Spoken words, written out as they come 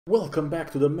Welcome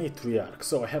back to the Matriarch.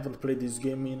 So I haven't played this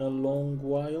game in a long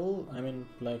while. I mean,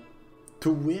 like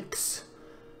 2 weeks.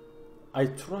 I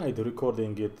tried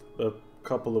recording it a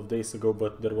couple of days ago,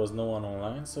 but there was no one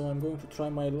online. So I'm going to try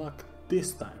my luck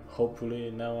this time.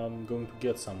 Hopefully now I'm going to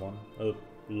get someone. A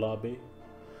lobby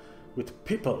with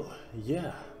people.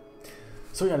 Yeah.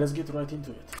 So yeah, let's get right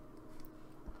into it.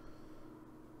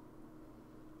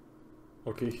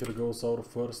 Okay, here goes our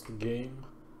first game.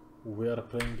 We are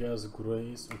playing as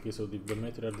Grace. Okay, so the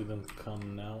Matriarch didn't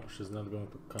come now. She's not going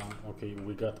to come. Okay,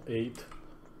 we got 8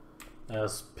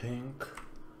 as Pink.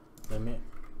 Let me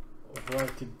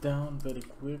write it down very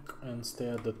quick and stay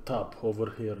at the top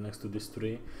over here next to this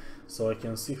tree so I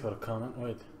can see her coming.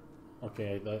 Wait.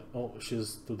 Okay, oh,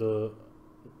 she's to the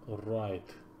right.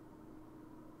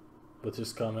 But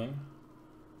she's coming.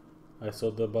 I saw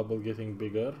the bubble getting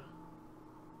bigger.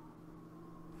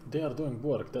 They are doing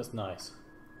work, that's nice.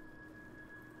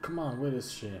 Come on, where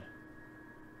is she?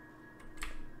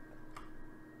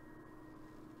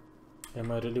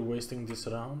 Am I really wasting this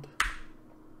round?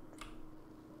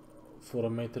 For a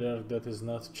Matriarch that is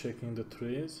not checking the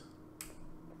trees?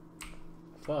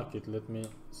 Fuck it, let me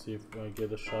see if I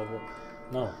get a shovel.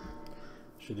 No,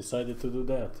 she decided to do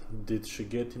that. Did she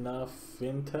get enough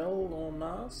intel on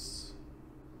us?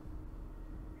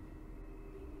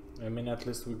 I mean, at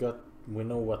least we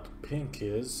know what Pink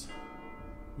is.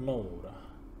 Nora.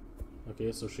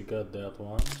 Okay, so she got that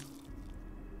one.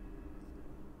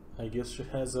 I guess she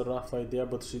has a rough idea,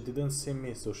 but she didn't see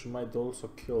me, so she might also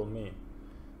kill me,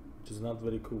 which is not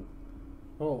very cool.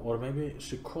 Oh, or maybe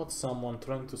she caught someone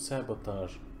trying to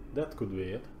sabotage. That could be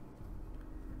it.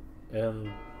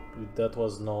 And that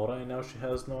was Nora, and now she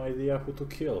has no idea who to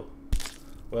kill.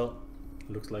 Well,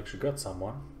 looks like she got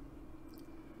someone.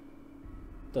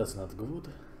 That's not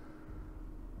good.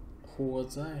 Who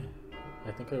was I?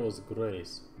 I think I was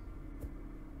Grace.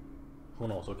 Who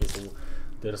knows? Okay, so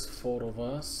there's 4 of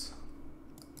us.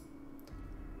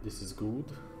 This is good.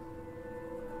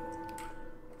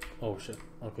 Oh shit,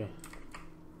 okay.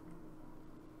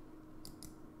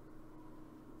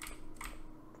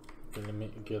 Okay, let me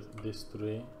get this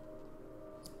tree.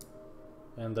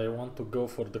 And I want to go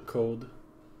for the code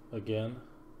again.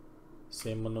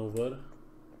 Same maneuver.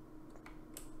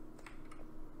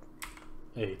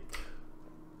 8.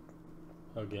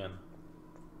 Again.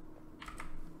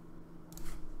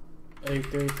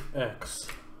 88X.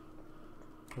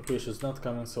 Okay, she's not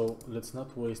coming, so let's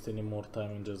not waste any more time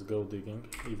and just go digging.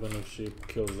 Even if she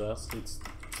kills us, it's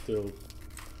still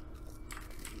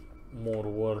more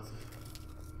worth.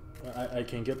 I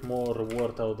can get more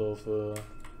worth out of.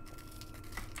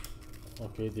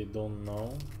 Okay, they don't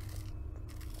know.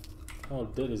 Oh,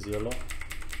 there is yellow.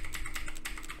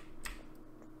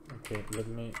 Okay, let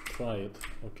me try it.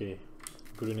 Okay,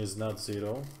 green is not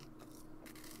 0.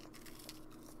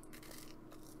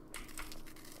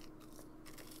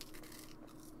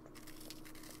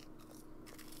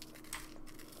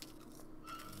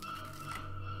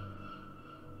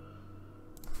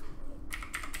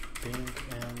 Pink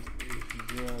and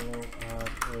yellow are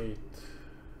 8.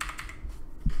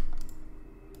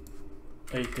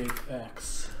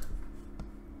 88X.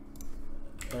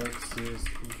 X is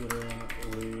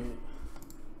green.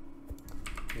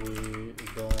 We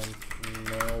don't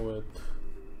know it.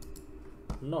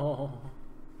 No.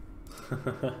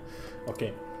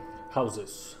 Okay,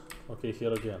 houses. Okay,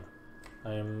 here again.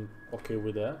 I am okay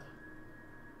with that.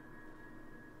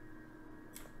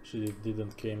 She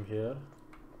didn't came here.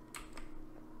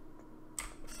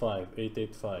 5,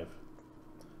 885.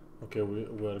 Okay,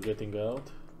 we're getting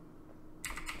out.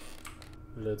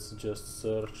 Let's just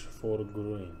search for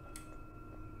green.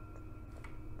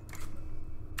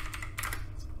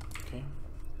 Okay.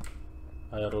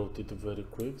 I wrote it very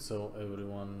quick so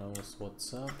everyone knows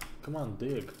what's up. Come on,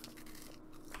 dig.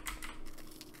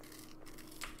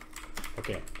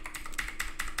 Okay.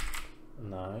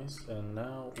 Nice, and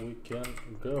now we can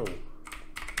go.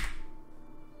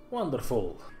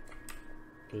 Wonderful.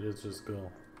 Okay, let's just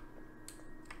go.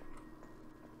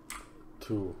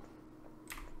 2.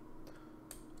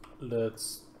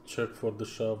 Let's check for the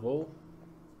shovel.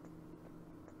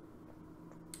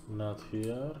 Not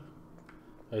here.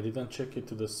 I didn't check it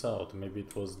to the south. Maybe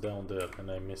it was down there and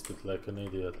I missed it like an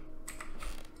idiot.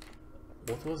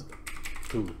 What was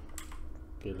 2?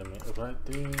 Okay, let me write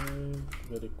it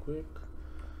very quick.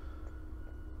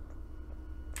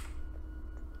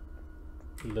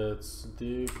 Let's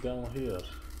dig down here.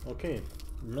 Okay,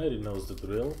 Mary knows the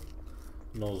drill,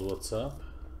 knows what's up.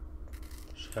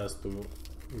 She has to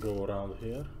go around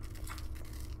here.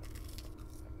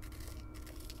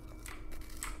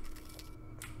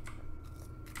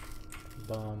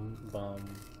 Bam, bam,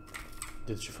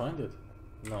 Did she find it?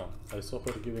 No, I saw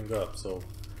her giving up, so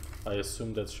I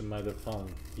assumed that she might have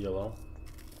found yellow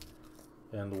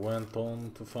and went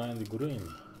on to find green.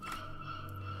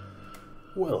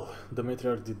 Well, the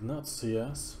Matriarch did not see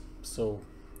us, so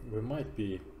we might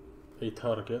be a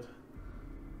target.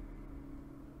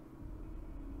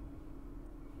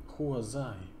 Who was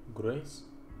I? Grace?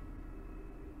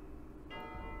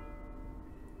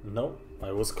 No,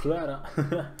 I was Clara.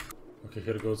 Okay,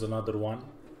 here goes another one.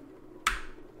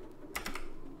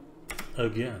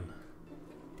 Again,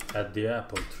 at the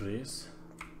apple trees.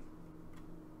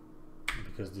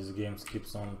 Because this game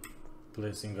keeps on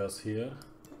placing us here.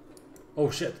 Oh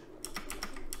shit!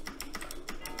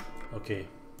 Okay.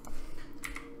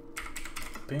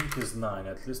 Pink is 9,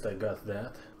 at least I got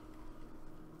that.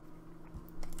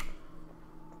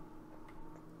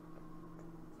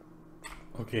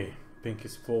 Okay, pink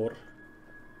is 4.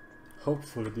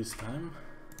 Hopefully this time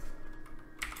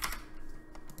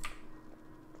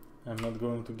I'm not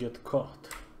going to get caught.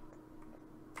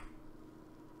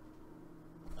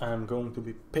 I'm going to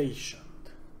be patient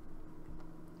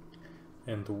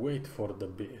and wait for the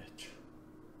bitch.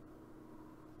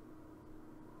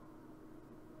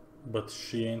 But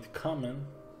she ain't coming.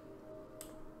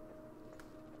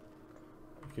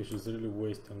 Okay, she's really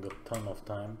wasting a ton of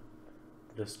time.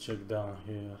 Let's check down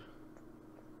here.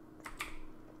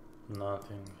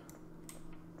 Nothing.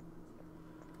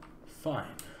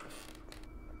 Fine.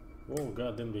 Oh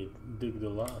god, then they digged a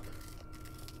lot.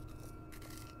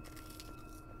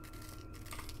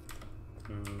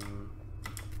 I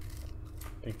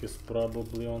think it's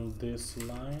probably on this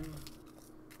line.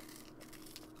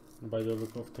 By the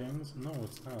look of things. No,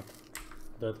 it's not.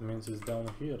 That means it's down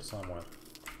here somewhere.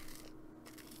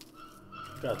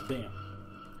 God damn.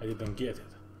 I didn't get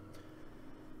it.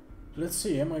 Let's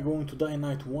see, am I going to die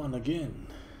night 1 again?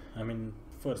 I mean,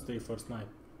 first day, first night.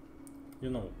 You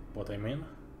know what I mean?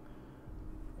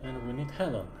 And we need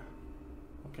Helen.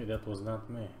 Okay, that was not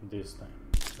me this time,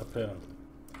 apparently.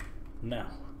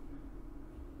 Now,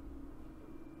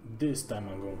 this time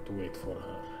I'm going to wait for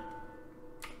her.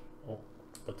 Oh,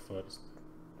 but first,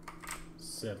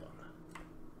 7.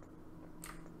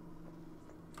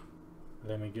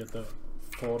 Let me get a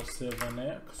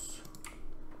 47X.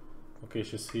 Okay,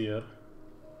 she's here.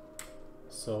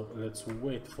 So let's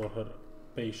wait for her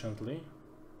patiently.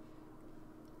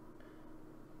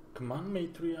 Come on,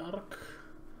 Matriarch.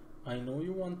 I know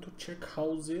you want to check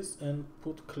houses and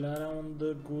put Clara on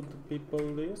the good people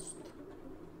list.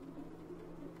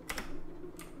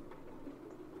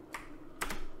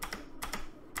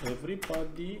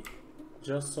 Everybody,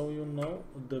 just so you know,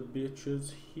 the bitch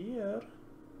is here.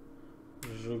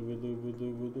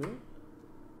 Jugudugudugudu.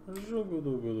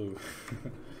 Jugudugudu.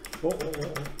 Oh.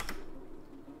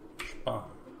 Spam.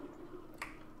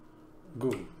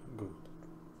 Good.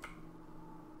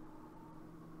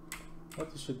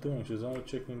 What is she doing? She's only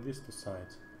checking these two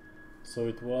sides. So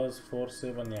it was 4,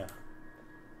 7, yeah.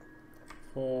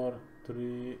 4,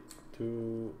 3,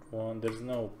 2, 1. There's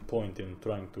no point in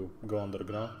trying to go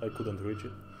underground. I couldn't reach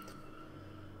it.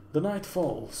 The night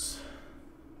falls.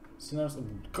 Sinners.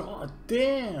 God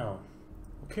damn!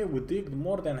 Okay, we digged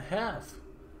more than half.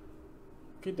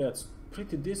 Okay, that's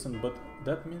pretty decent, but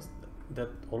that means that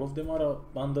all of them are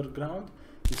underground.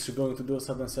 Is she going to do a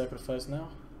sudden sacrifice now?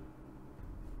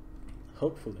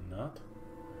 Hopefully not.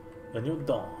 A new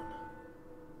dawn.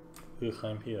 Ugh,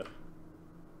 I'm here.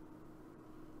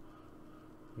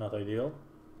 Not ideal.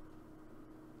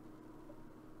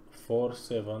 4,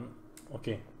 7.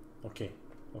 Okay.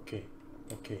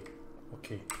 470.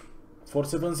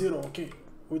 Okay.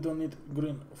 We don't need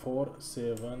green.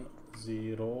 470.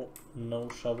 No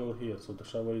shovel here. So the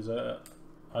shovel is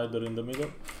either in the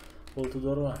middle or to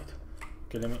the right.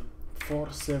 Okay, let me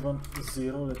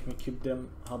 470. Let me keep them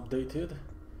updated.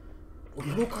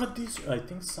 Look at this. I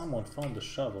think someone found the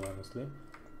shovel, honestly.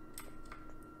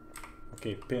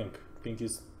 Okay, pink. Pink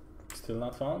is still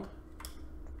not found.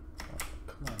 Oh,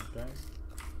 come on, guys.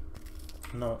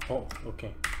 No. Oh,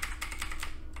 okay.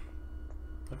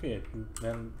 Okay,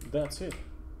 then that's it.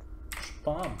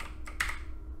 Spam.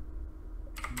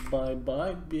 Bye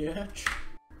bye, bitch.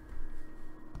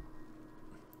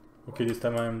 Okay, this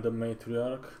time I'm the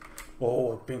Matriarch.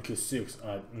 Oh, pink is 6.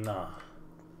 Nah.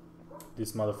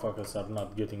 These motherfuckers are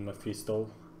not getting Mephisto.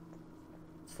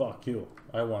 Fuck you.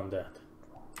 I want that.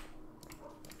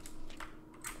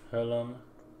 Helen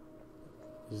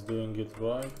is doing it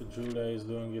right. Julia is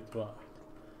doing it right.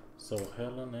 So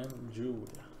Helen and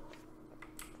Julia.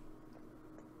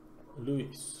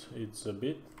 Luis, it's a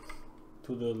bit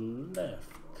to the left.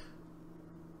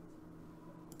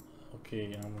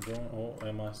 Okay, I'm going. Oh,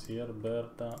 Emma's here.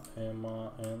 Berta,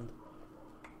 Emma, and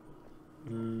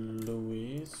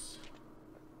Luis.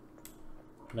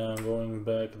 Now I'm going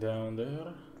back down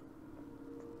there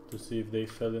to see if they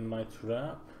fell in my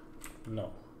trap.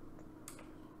 No.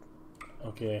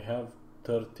 Okay, I have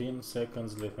 13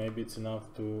 seconds left. Maybe it's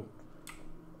enough to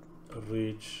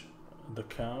reach the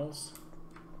cows.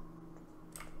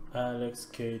 Alex,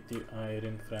 Katie,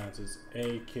 Irene, Francis.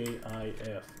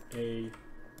 A-K-I-F. A-K...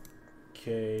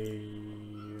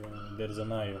 there's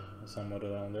an I somewhere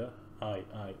around there.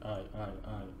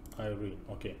 Irene.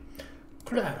 Okay.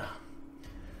 Clara.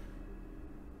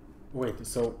 Wait,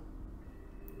 so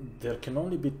there can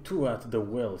only be 2 at the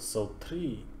well, so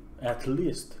 3, at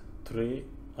least 3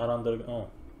 are under. Oh,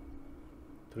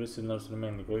 3 sinners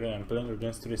remaining. Okay, I'm playing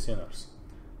against 3 sinners,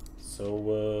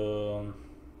 so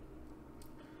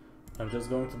I'm just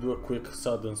going to do a quick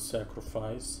sudden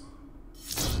sacrifice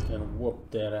and whoop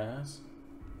their ass.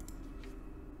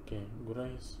 Okay,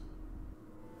 Grace.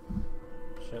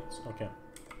 Shit. Okay.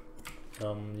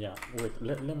 Yeah. Wait.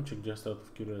 Let me check just out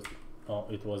of curiosity. Oh,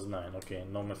 it was 9. Okay,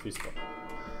 no Mephisto.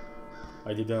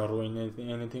 I didn't ruin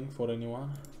anything for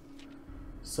anyone.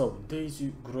 So,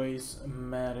 Daisy, Grace,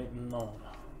 Mary,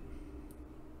 Nora.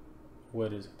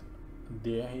 Where is it?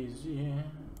 Daisy,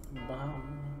 bam.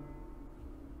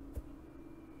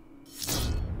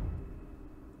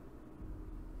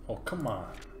 Oh, come on.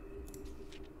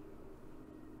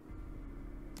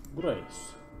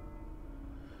 Grace.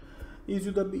 Is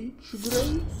you the beach,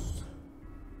 Grace?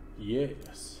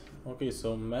 Yes. Okay,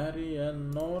 so Mary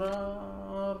and Nora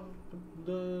are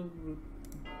the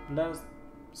last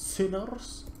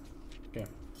sinners. Okay,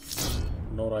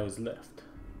 Nora is left.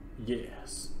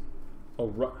 Yes.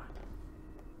 Alright.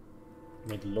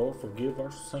 May the Lord forgive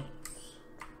our sins.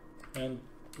 And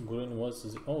Green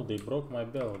was... oh, they broke my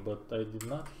bell, but I did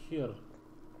not hear.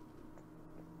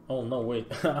 Oh no, wait.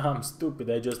 I'm stupid.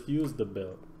 I just used the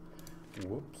bell.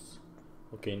 Whoops.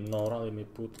 Okay, Nora, let me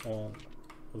put on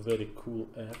a very cool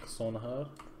X on her.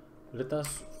 Let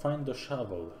us find the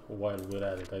shovel while we're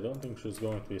at it. I don't think she's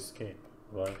going to escape,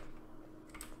 right?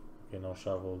 Okay, no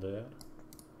shovel there.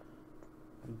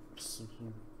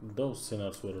 Those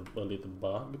sinners were a little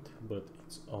bugged, but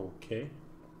it's okay.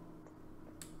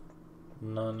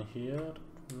 None here,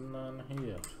 none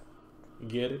here.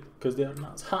 Get it? Because they are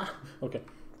nuts. Ha! Okay,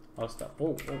 I'll stop.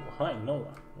 Oh, hi,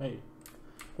 Nora. Hey.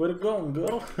 Where you going,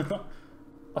 girl?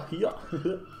 Yeah.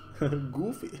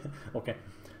 Goofy. Okay,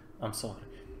 I'm sorry.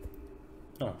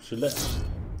 Oh, she left.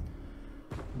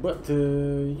 But,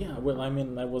 yeah, well, I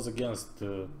mean, I was against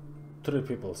 3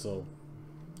 people, so...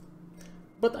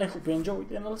 But I hope you enjoyed,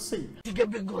 and I'll see you.